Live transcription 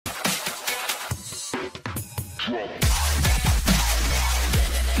No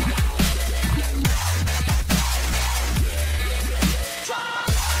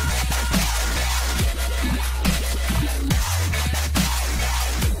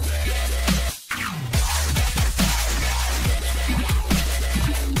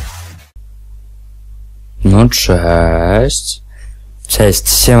cześć. Cześć,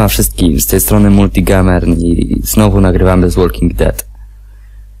 siema wszystkim, z tej strony MultiGamern i znowu nagrywamy z Walking Dead.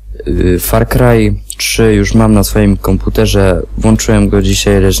 Far Cry 3 już mam na swoim komputerze, włączyłem go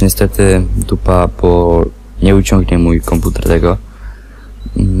dzisiaj, lecz niestety dupa, bo nie uciągnie mój komputer tego.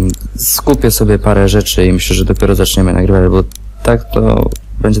 Skupię sobie parę rzeczy i myślę, że dopiero zaczniemy nagrywać, bo tak to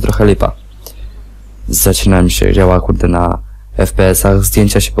będzie trochę lipa. Zaczyna mi się, działa kurde na FPS-ach,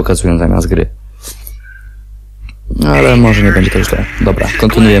 zdjęcia się pokazują zamiast gry. Ale może nie będzie to źle. Dobra,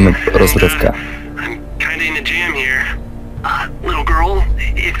 kontynuujemy rozrywkę.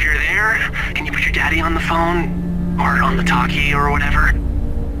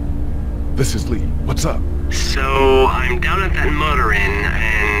 This is Lee. What's up? So, I'm down at that motor inn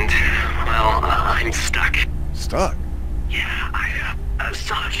and, well, I'm stuck. Stuck? Yeah, I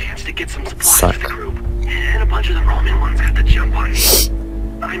saw a chance to get some supplies for the group, and a bunch of the Roman ones got the jump on me.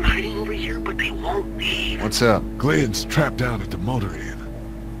 I'm hiding over here, but they won't leave. What's up? Glenn's trapped down at the motor inn.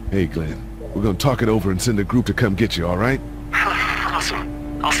 Hey, Glenn. We're gonna talk it over and send a group to come get you, alright? Awesome.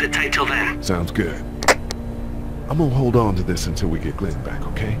 I'll sit tight till then. Sounds good. I'm gonna hold on to this until we get Glenn back,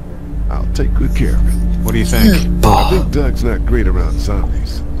 okay? I'll take good care of it. What do you think? I think Doug's not great around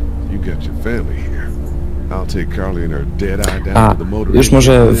zombies. You got your family here. I'll take Carly and her dead eye down to the motor inn. Już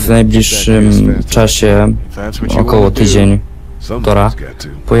może w najbliższym czasie, około tydzień, półtora,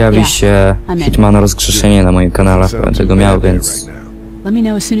 pojawi się Hitman rozgrzeszenie na moim kanale, będę tego miał, więc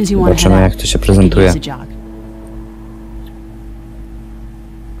zobaczymy, jak to się prezentuje.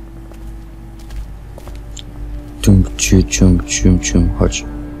 Chodź.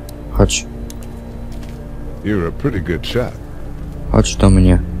 Chodź. Chodź do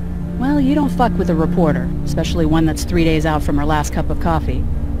mnie. Well, you don't fuck with a reporter, especially one that's 3 days out from her last cup of coffee.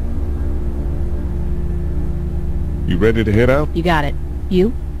 You ready to head out? You got it.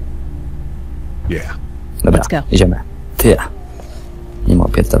 You? Yeah. Dobra, idziemy. Ty. Nie ma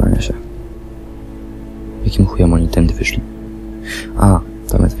opierdalania się. Jakim chujem oni tędy wyszli? A,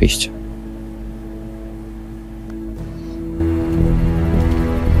 tam jest wyjście.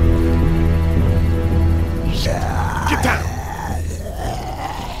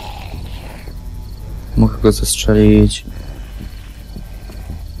 Mogę go zastrzelić.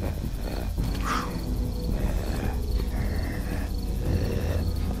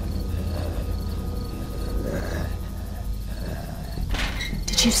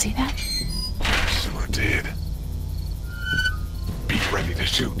 Did you see that? Sure did. Be ready to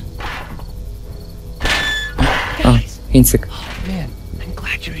shoot. A, Chińczyk.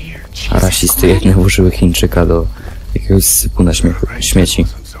 A rasisty jedne użyły Chińczyka do jakiegoś sypu na śmieci.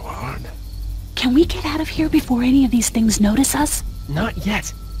 Can we get out of here before any of these things notice us? Not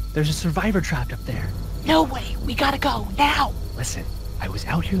yet. There's a survivor trapped up there. No way. We gotta go now. Listen, I was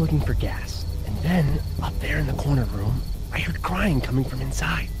out here looking for gas, and then up there in the corner room, I heard crying coming from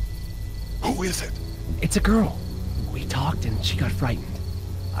inside. Who is it? It's a girl. We talked and she got frightened.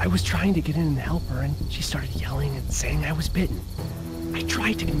 I was trying to get in and help her, and she started yelling and saying I was bitten. I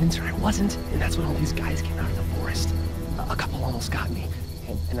tried to convince her I wasn't, and that's when all these guys came out of the forest. A couple almost got me,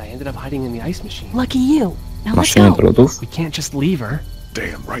 and I ended up hiding in the ice machine. Lucky you. Now let's go. We can't just leave her.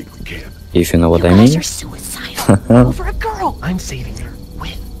 Damn right we can. If you know what I You mean. guys are suicidal over a girl. I'm saving her,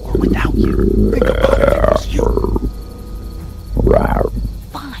 with or without you. Think about it, it was you.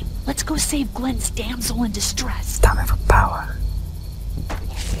 Fine. Let's go save Glenn's damsel in distress. Damy w pałach.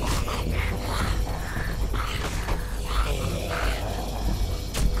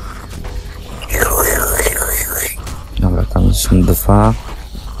 Dobra, tam są dwa.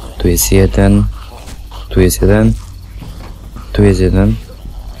 Tu jest jeden. Tu jest jeden. Tu jest jeden.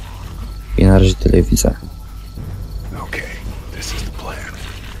 I na razie tyle widzę. Okay, this is the plan.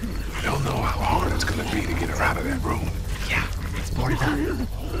 We don't know how hard it's gonna be to get her out of that room. Yeah, it's boarded up.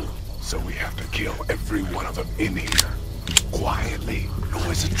 So we have to kill every one of them in here. Quietly.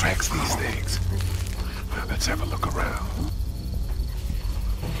 Noise attracts these things. Now let's have a look around.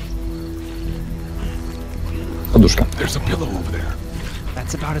 Poduszka. There's a pillow over there.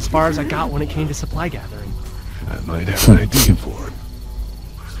 That's about as far as I got when it came to supply gathering. I might have an idea for it.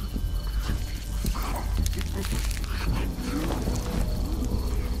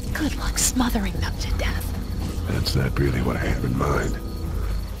 Good luck smothering them to death. That's not really what I have in mind.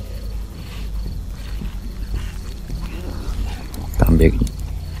 Tam biegnie.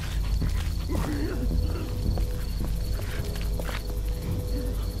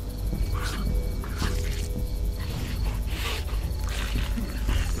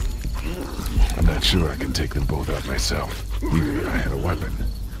 hold up myself, even if I had a weapon.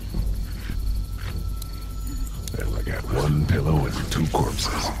 And I got one pillow and 2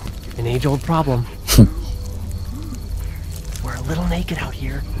 corpses. An age-old problem. We're a little naked out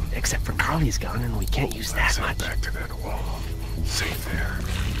here, except for Carly's gun, and we can't use that Send much. back to that wall. Safe there.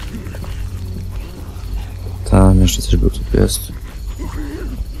 Tam jeszcze coś było, co tu jest?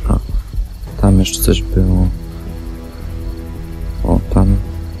 A, tam jeszcze coś było. O, tam.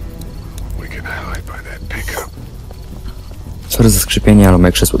 We can hide by that pickup. Sorry za skrzypienie, ale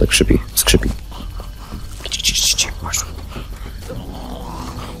moje krzesło tak skrzypi.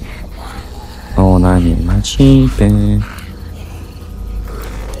 Ona nie ma cipy. No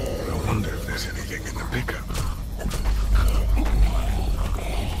wonder if there's anything in the pickup.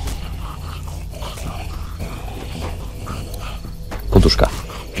 Poduszka.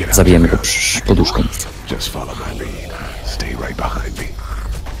 Zabijemy go poduszką. Just follow my lead. Stay right behind me.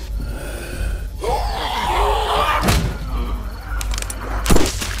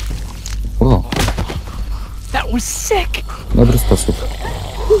 O, That was sick! dobry sposób.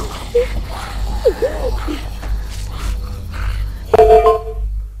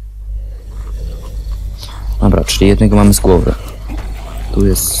 Dobra, czyli jednego mamy z głowy. Tu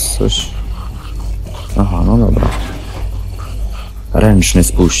jest coś... Aha, no dobra. Ręczny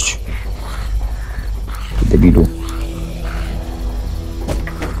spuść. Debilu.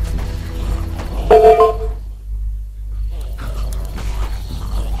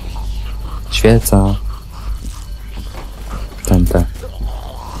 Świeca. Tęte.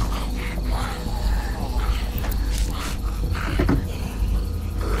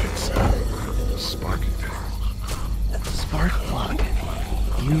 Sparky thing. Spark plug.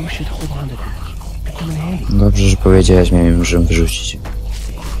 You should hold on to that. Could come in handy. Dobrze, że powiedziałeś, miałem już ją wyrzucić.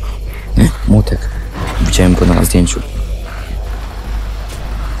 Młotek. Widziałem go na zdjęciu.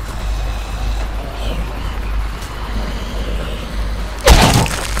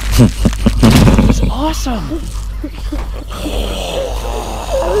 It's awesome!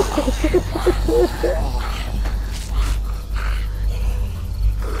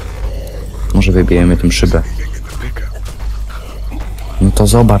 Może wybijemy tym szybę. Anything in the pickup. No to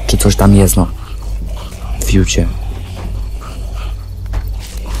zobacz, czy coś tam jest, no. W fiucie.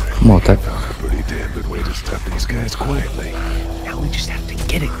 Młotek. Found a pretty damn good way to stop these guys quietly. Now we just have to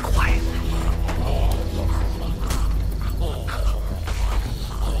get it quietly.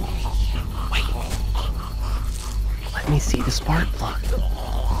 Wait. Let me see the spark plug.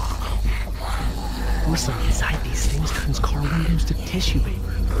 Porcelain inside these things turns car windows to tissue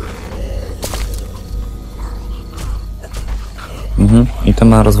paper. Mhm. I to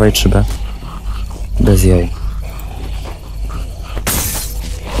ma rozwalić szybę. Bez jaj.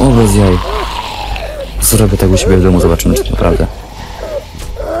 O, bez jaj. Zrobię tego u siebie w domu, zobaczymy, czy to naprawdę.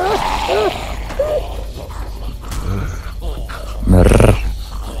 Mrr.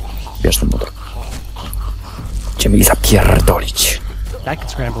 Bierz ten motor. Chcemy ich zapierdolić. That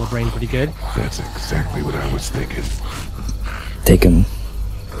could scramble a brain pretty good. That's exactly what I was thinking. Taken.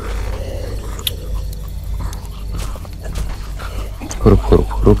 Chrup, chrup,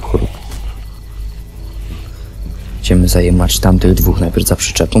 chrup, chrup. Chcemy zajmować tamtych dwóch najpierw za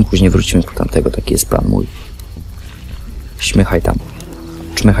przyczepą, później wrócimy po tamtego. Taki jest plan mój. Śmiechaj tam.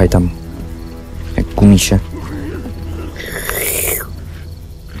 Czmychaj tam. Jak gumisie.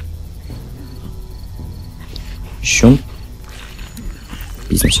 Sium.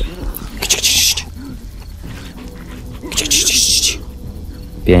 Piznę się.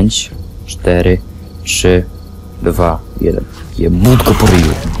 5, 4, 3, 2, 1. Jebut go po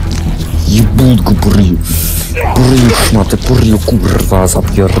ryju. Jebut go po ryju. Po ryju szmatę, po ryju, kurwa,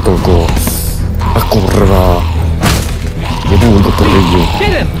 zapierdol go. A kurwa. Jebut go po ryju.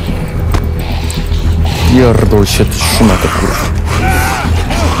 Pierdol się, ty szmatę, kurwa.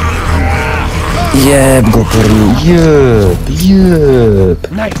 Jeb go po ryju, jeb,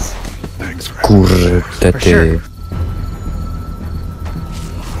 jeb. Nice. Kurde, ty.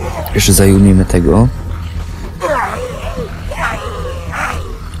 Jeszcze zajmijmy tego.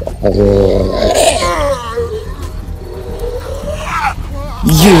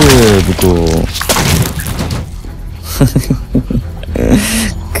 Jeb go.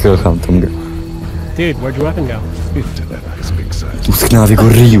 Kocham tą grę. Dude, where'd your weapon go? Into that ice big size. Utknęła w jego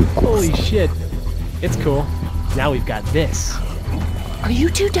ryju. Holy shit. It's cool. Now we've got this. Are you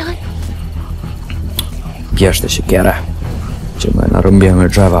two done? Bierz tę siekierę. Idziemy, narąbiemy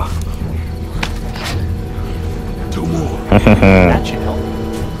drzewa. 2 more. That should help.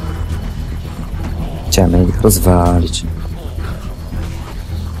 Chcemy ich rozwalić.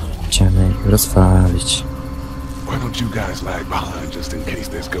 Chcemy ich rozwalić. Why don't you guys lag behind just in case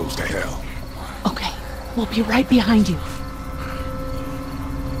this goes to hell? Okay. We'll be right behind you.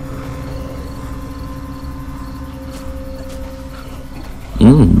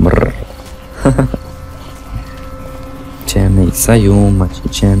 Brr. Idziemy ich zajumać,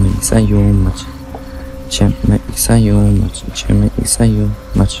 idziemy ich zajumać. Idziemy ich zajumać, idziemy ich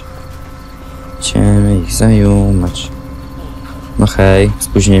zajumać. Idziemy ich zajumać. No hej,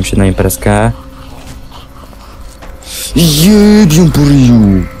 spóźniłem się na imprezkę. Jebią po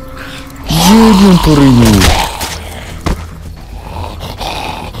ryju! Jebią po ryju!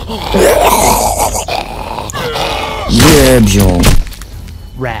 Jebią!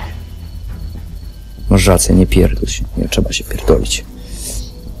 Rad. Masz rację, nie pierdol się. Nie trzeba się pierdolić.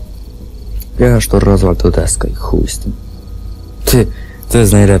 Wiesz, to rozwal tę deskę i chuj z tym. Ty, to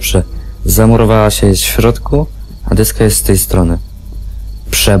jest najlepsze. Zamurowała się jest w środku, a deska jest z tej strony.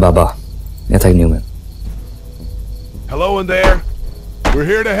 Przebaba. Ja tak nie umiem. Hello in there. We're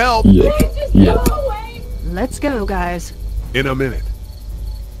here to help. Yep. Let's go, guys. In a minute.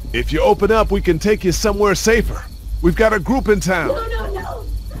 If you open up, we can take you somewhere safer. We've got a group in town. No.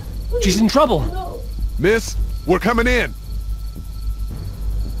 She's in trouble. Miss, we're coming in.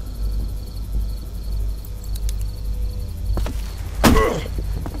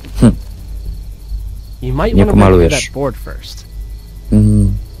 You might Nie want to break pomalujesz. that board first.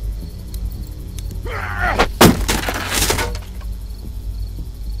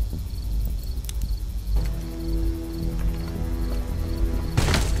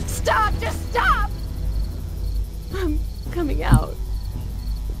 Stop! Just stop! I'm coming out.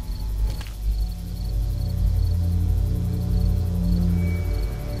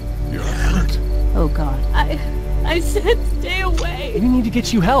 You're hurt. Oh God. I said stay away. We need to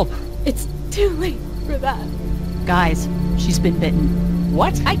get you help. It's too late for that. Guys, she's been bitten.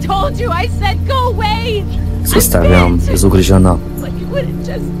 What? I told you. I said go away. Zostawiam, jest ugryziona. But you wouldn't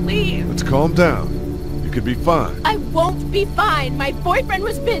just leave. Let's calm down. You could be fine. I won't be fine. My boyfriend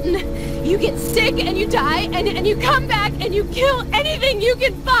was bitten. You get sick and you die and you come back and you kill anything you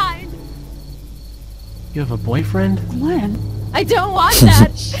can find. You have a boyfriend? When? I don't want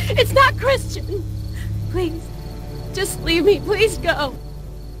that. It's not Christian. Please, just leave me. Please go.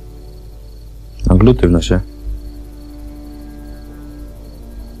 A gluty w nosie.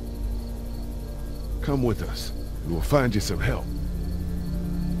 Come with us. We'll find you some help.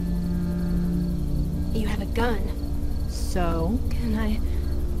 You have a gun. So? Can I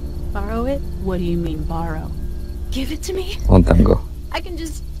borrow it? What do you mean, borrow? Give it to me. Oddam go. I can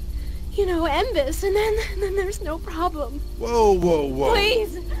just, end this, and then there's no problem. Whoa, whoa, whoa.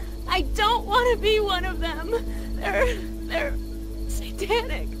 Please, I don't want to be one of them. They're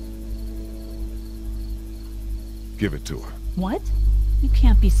satanic. Give it to her. What? You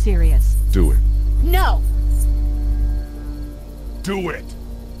can't be serious. Do it. No, Do it!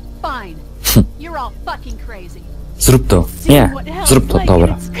 fine. You're all fucking crazy. Zrób to. See Nie, what hell's zrób to, like,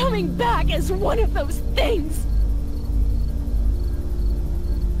 dobra. and it's coming back as one of those things.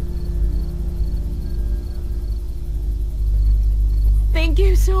 Thank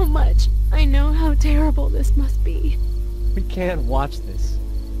you so much. I know how terrible this must be. We can't watch this.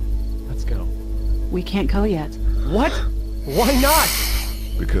 Let's go. We can't go yet. What? Why not?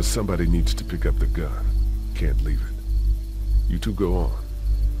 Because somebody needs to pick up the gun. Can't leave it. You two go on.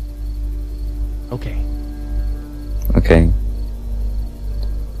 Okay. Okej.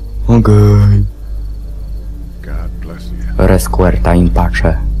 Okej. God bless you. Resquare time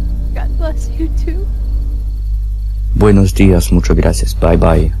patrzę. God bless you too. Buenos dias, muchas gracias. Bye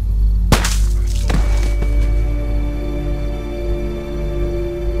bye.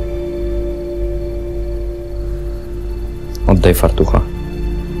 Oddaj fartucha.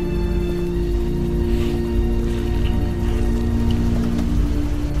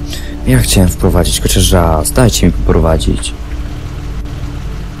 Ja chciałem wprowadzić chociaż raz. Dajcie mi poprowadzić.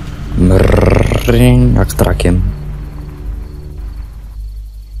 Mrrrring, jak trakiem.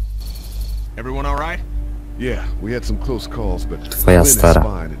 Everyone all right? Yeah, we had some close calls, but Twoja Lynn is stara.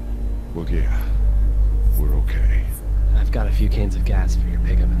 fine and, well, yeah, we're okay. I've got a few cans of gas for your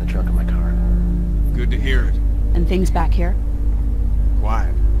pickup in the trunk of my car. Good to hear it. And things back here?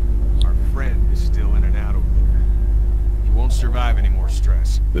 Quiet. Our friend is still in and out over there. He won't survive any more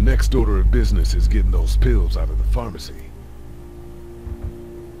stress. The next order of business is getting those pills out of the pharmacy.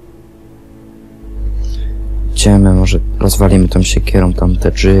 Idziemy, może rozwalimy tą siekierą tam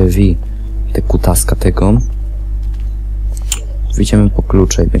te drzwi, te kutaska tego. Wyjdziemy po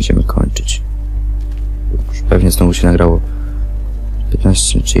klucze i będziemy kończyć. Już pewnie znowu się nagrało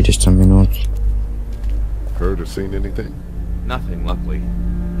 15 czy ileś tam minut. Heard or seen anything? Nothing, luckily.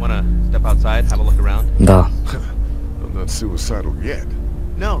 Wanna step outside, have a look around? Da. I'm not suicidal yet.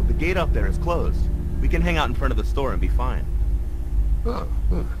 No, the gate up there is closed. We can hang out in front of the store and be fine. Oh,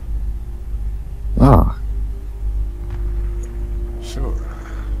 A, sure.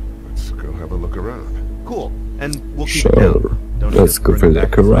 Let's go have a look around. Cool. And we'll keep sure. it down. Don't Let's need go to for a bring it look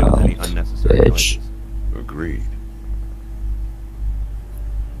back to fight with any around, unnecessary bitch. noises. Agreed.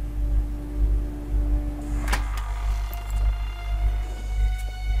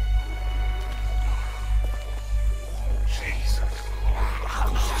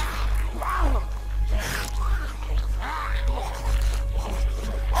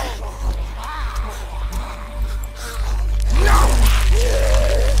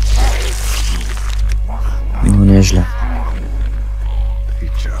 No nieźle. They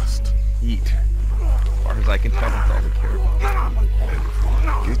just Eat. As far as I can tell, that's all they care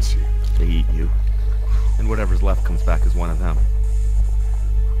about. get you. They eat you. And whatever's left comes back as one of them.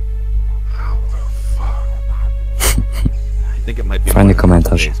 How the fuck? I think it might be Fajny more than a couple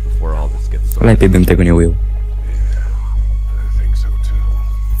komentarz. days before all this gets sorted. Lepiej bym tego nie ujął. I think so too.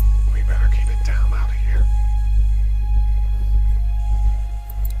 We better keep it down out of here.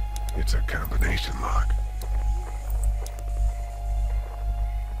 It's a combination lock.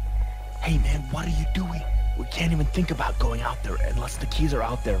 Hey man, what are you doing? We can't even think about going out there unless the keys are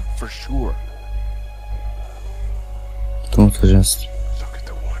out there for sure. Tu coś jest. Look at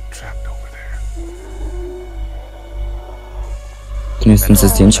the one trapped over there. Tu nie jest ten ze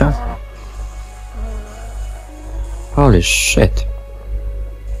zdjęcia? Holy shit.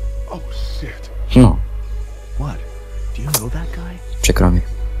 Oh shit. No, What? Do you know that guy? przykro mi.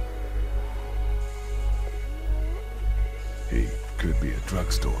 He could be a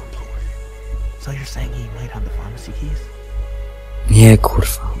drugstore employee. So you're saying he might have the pharmacy keys? Nie,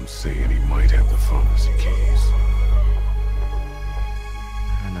 kurwa. I'm saying he might have the pharmacy keys.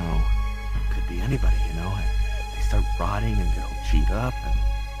 I don't know. Could be anybody, you know? They start rotting and get all cheat up and...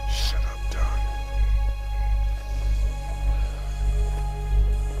 Shut up, Doc.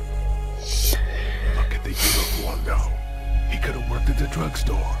 Look at the uniform, though. He could have worked at the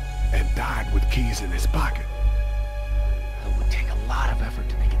drugstore and died with keys in his pocket. It would take a lot of effort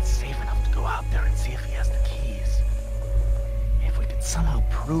to make it safe enough to go out there and see if he has the keys. If we could somehow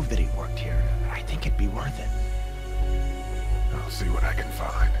prove that he worked here, I think it'd be worth it. I'll see what I can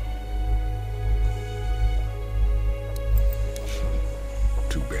find.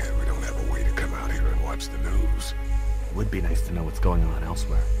 Too bad we don't have a way to come out here and watch the news. It would be nice to know what's going on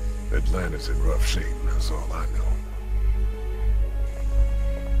elsewhere. Atlanta's in rough shape, that's all I know.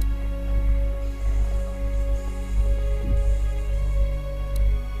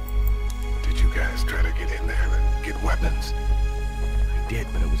 Did you guys try to get in there and get weapons? I did,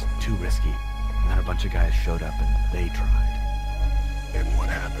 but it was too risky. And then a bunch of guys showed up and they tried. And what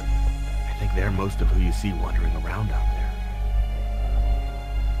happened? I think they're most of who you see wandering around out there.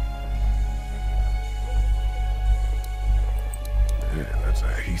 Yeah, that's a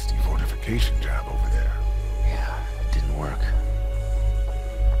hasty fortification job over there. Yeah, it didn't work.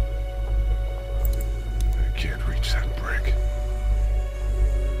 I can't reach that brick.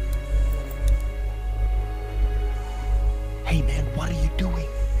 Hey man, what are you doing?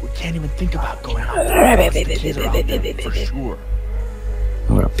 We can't even think about going out there. unless the keys are out there for sure.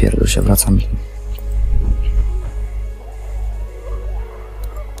 Dobra, pierdol się, wracam.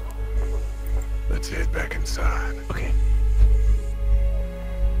 Let's head back inside. Okay.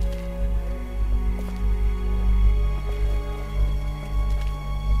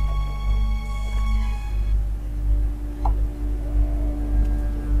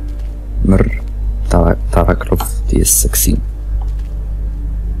 Tara Croft jest sexy.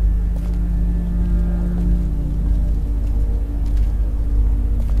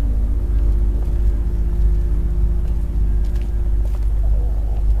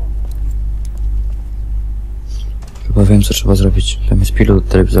 Chyba wiem, co trzeba zrobić. Zamiast pilot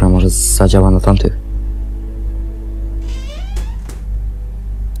telewizora może zadziała na tamtych.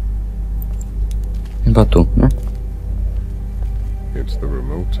 Chyba tu, nie? It's the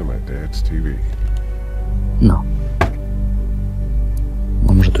remote to my dad's TV. No.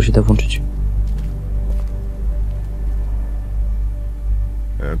 A może tu się da włączyć?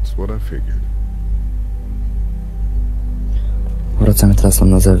 That's what I figured. Wracamy teraz tam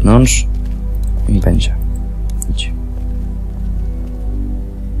na zewnątrz i będzie. Idź.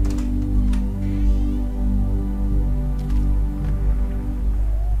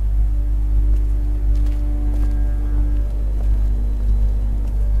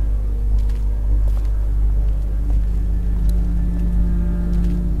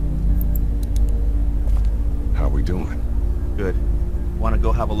 How we doing? Good. Want to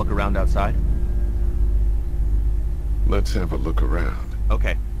go have a look around outside? Let's have a look around.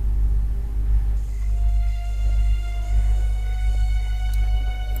 Okay.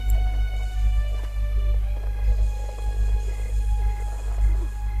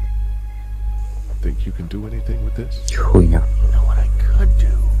 Think you can do anything with this? Chujnia. You know what I could do?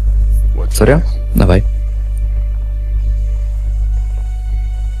 What's Serio? Dawaj.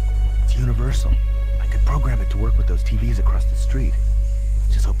 It's universal. I could program it to work with those TVs across the street.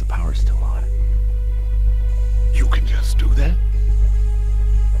 Just hope the power's still on. You can just do that?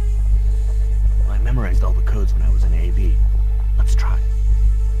 Well, I memorized all the codes when I was in AV. Let's try.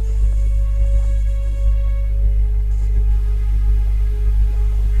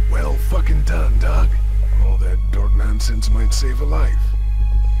 Well fucking done, Doug. All that dork nonsense might save a life.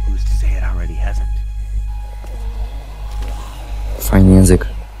 Who's to say it already hasn't? Fajny język.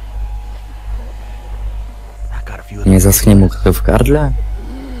 I got a few of Nie them. zaschnie mu w gardle?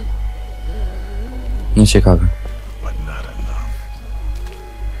 Nieciekawe. But not enough.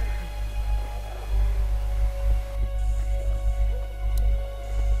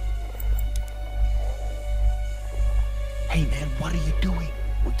 Hey man, what are you doing?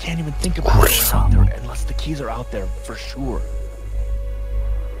 We can't even think about going out there unless the keys are out there for sure.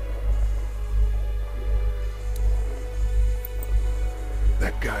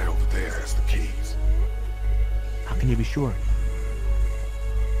 That guy over there has the keys. How can you be sure?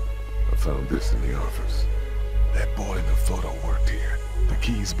 I found this in the office. That boy in the photo worked here. The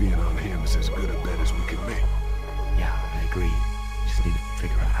keys being on him is as good a bet as we can make. Yeah, I agree. Just need to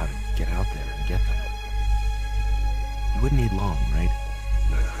figure out how to get out there and get them. You wouldn't need long, right?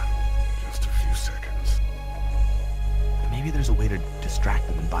 Nah, just a few seconds. Maybe there's a way to distract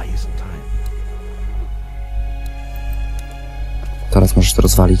them and buy you some time. Teraz możesz to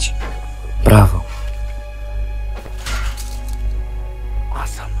rozwalić. Brawo.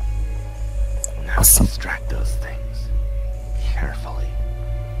 Awesome. Now Awesome. distract those things. Carefully.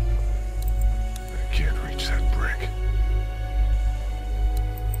 I can't reach that brick.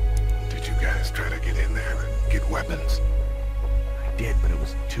 Did you guys try to get in there and get weapons? I did, but it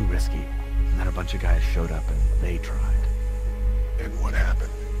was too risky. And then a bunch of guys showed up and they tried. And what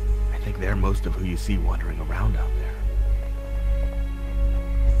happened? I think they're most of who you see wandering around out there.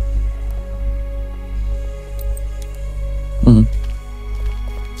 Mhm.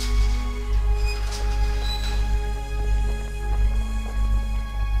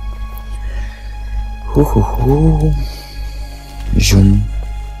 Zium.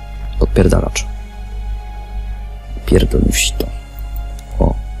 Podpierdalacz. Pierdolniś to.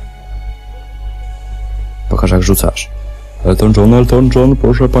 O. Pokaż jak rzucasz. Elton John,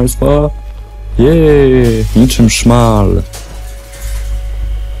 proszę państwa. Jej, niczym szmal.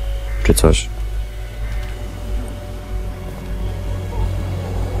 Czy coś.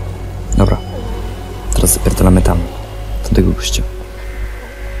 Dobra. Teraz zapierdolamy tam. Do tego gościa.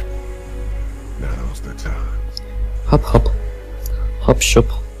 Now's the time. Hop, hop. Hop, siop.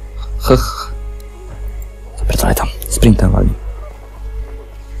 Hech. Zapierdolaj tam. Sprintem wali.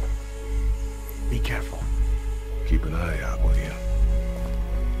 Be careful. Keep an eye out, will you?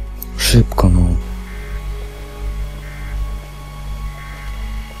 Szybko, no.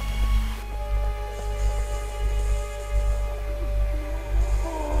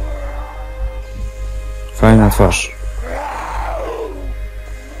 Fajna twarz.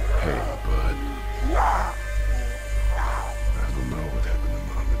 Hey, bud. I don't know what happened to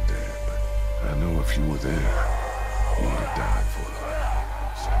Mom and Dad, but I know if you were there, you would have died for them.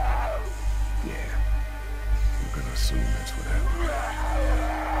 So, yeah, I'm gonna assume that's what happened.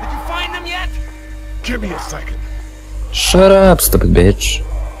 Did you find them yet? Give me a second. Shut up, stupid bitch.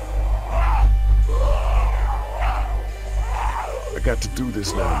 I got to do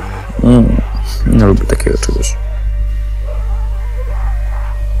this now, man. Nie lubię takiego czegoś.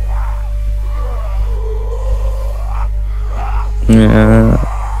 Nie.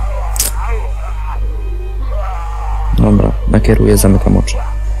 Dobra, nakieruję, zamykam oczy.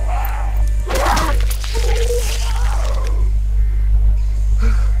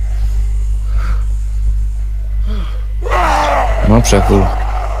 No, przechód.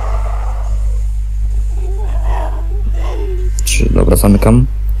 Czy dobra, zamykam?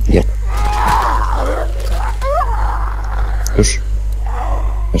 Jep. Już.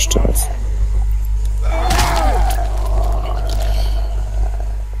 Jeszcze raz.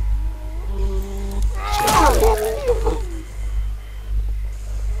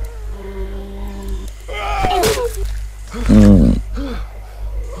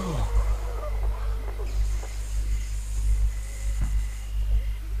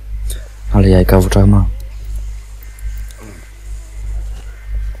 Ale jajka w oczach ma.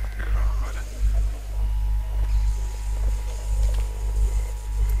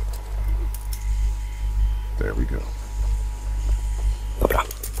 There we go. Dobra.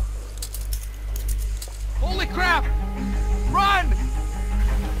 Holy crap! Run!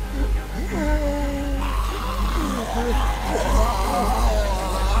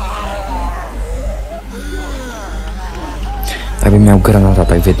 miał granata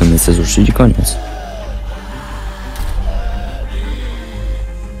tak w jedno miejsce zrzucić i koniec.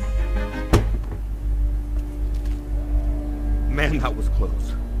 Man, that was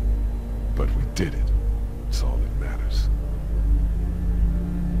close. But we did it. That's all that matters.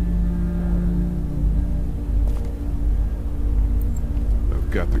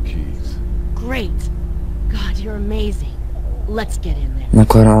 I've got the keys. Great. God, you're amazing. Let's get in there. Na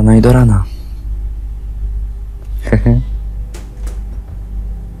kolana i do rana. Hehe.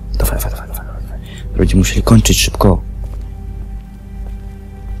 Dawaj. Ludzie musieli kończyć szybko.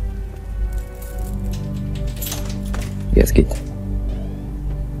 Jest git.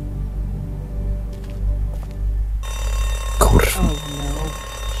 Kurwa. Oh no.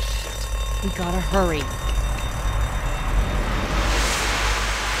 We gotta hurry.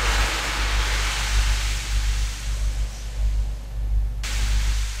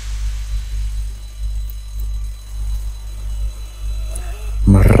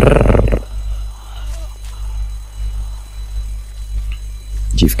 Mrrr.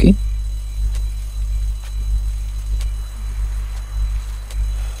 Dziwki?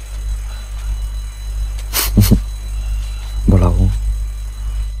 Bolało.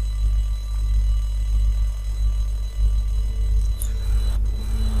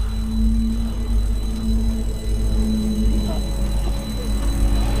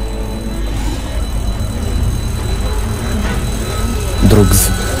 Drugs.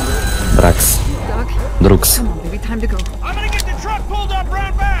 Brax. Drugs. Maybe time to go. I'm gonna get the truck pulled up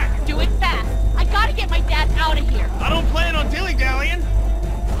round back! Do it fast. I gotta get my dad out of here. I don't plan on dilly-dallying.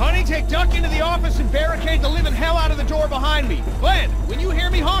 Honey, take Duck into the office and barricade the living hell out of the door behind me. Glenn, when you hear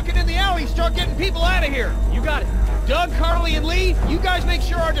me honking in the alley, start getting people out of here. You got it. Doug, Carly, and Lee, you guys make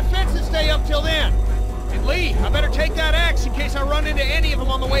sure our defenses stay up till then. And Lee, I better take that axe in case I run into any of them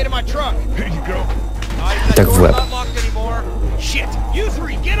on the way to my truck. Here you go. That Tak w door's łeb. not locked anymore. Shit! You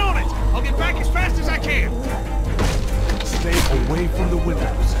three, get on it! I'll get back as fast as I can. Stay away from the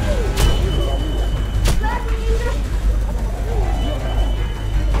windows.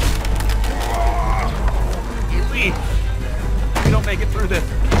 Lee, if you don't make it through this,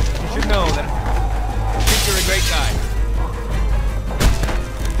 you should know that I think you're a great guy.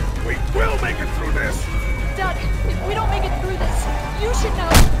 We will make it through this. Doug, if we don't make it through this, you should know.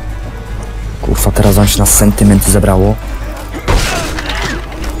 Kurwa, teraz wam się na sentymenty zebrało.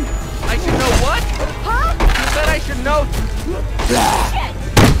 I should know what? Huh? You said I should know.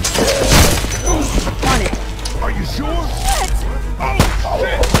 Are you sure? Shit! Oh,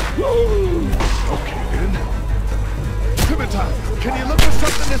 shit! Okay, then. Timothy, can you look for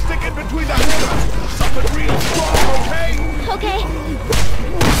something to stick in between the handles? Something real strong, okay? Okay.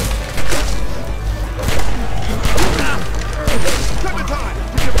 Timothy,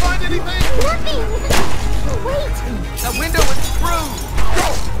 did you find anything? Nothing! Wait! That window was screwed.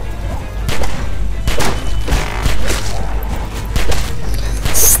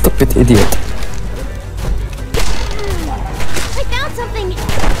 Stupid idiot. I found something!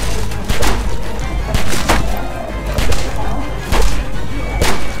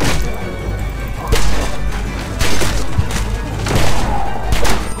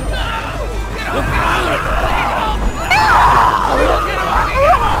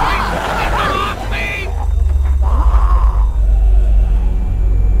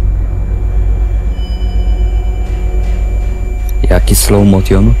 Jaki slow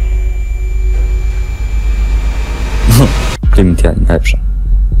motion? Primitia najlepsza.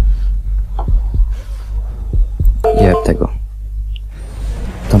 Jeb tego.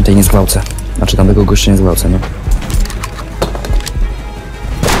 Tamtej nie zgwałcę. Znaczy tamtego gościa nie zgwałcę, nie?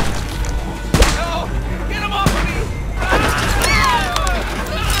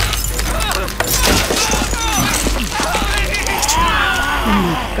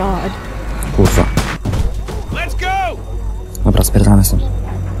 God. Kurwa. Let's go. Dobra, spierdamy stąd.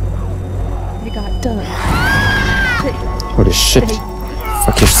 They got Doug. Holy shit.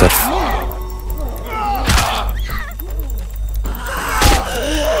 Fuck yourself.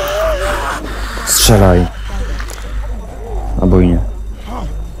 Strzelaj. Albo i nie.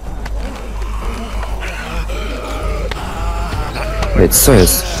 Ej, co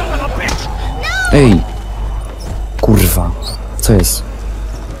jest? Ej! Kurwa. Co jest?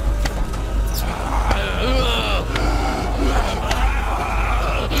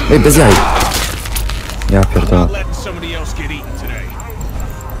 Ej, bez jaj! Ja pierdolę. Letting somebody else get eaten today,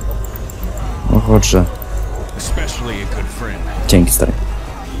 O chodźże. especially a good friend. Dzięki, stary.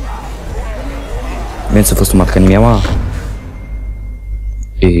 Więcej po prostu matka nie miała.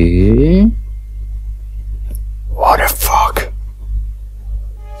 I... What the fuck?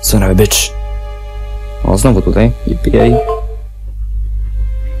 Son of a bitch. O, znowu tutaj. Yippee.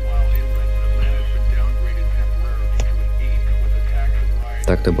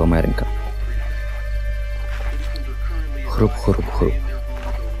 tak, to była moja ręka. Chrup, chrup, chrup.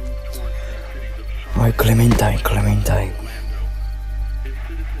 Oj, Clementine, Clementine.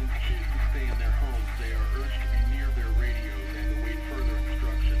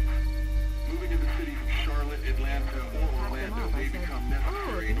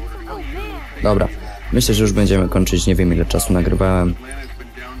 Dobra, myślę, że już będziemy kończyć, nie wiem ile czasu nagrywałem.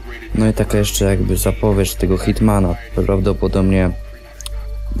 No i taka jeszcze jakby zapowiedź tego Hitmana, prawdopodobnie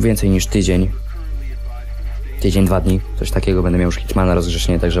więcej niż tydzień. Tydzień, 2 dni, coś takiego, będę miał już Hitmana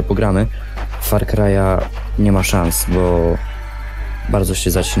rozgrzeszenie, także pogramy. Far Cry'a nie ma szans, bo bardzo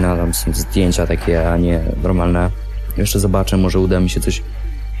się zacina, tam są zdjęcia takie, a nie normalne. Jeszcze zobaczę, może uda mi się coś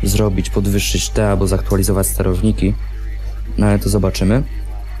zrobić, podwyższyć te, albo zaktualizować sterowniki. No ale to zobaczymy.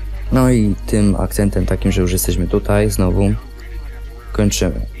 No i tym akcentem takim, że już jesteśmy tutaj, znowu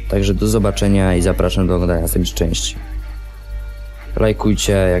kończymy. Także do zobaczenia i zapraszam do oglądania sobie części.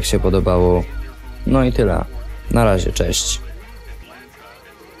 Lajkujcie, jak się podobało. No i tyle. Na razie, cześć.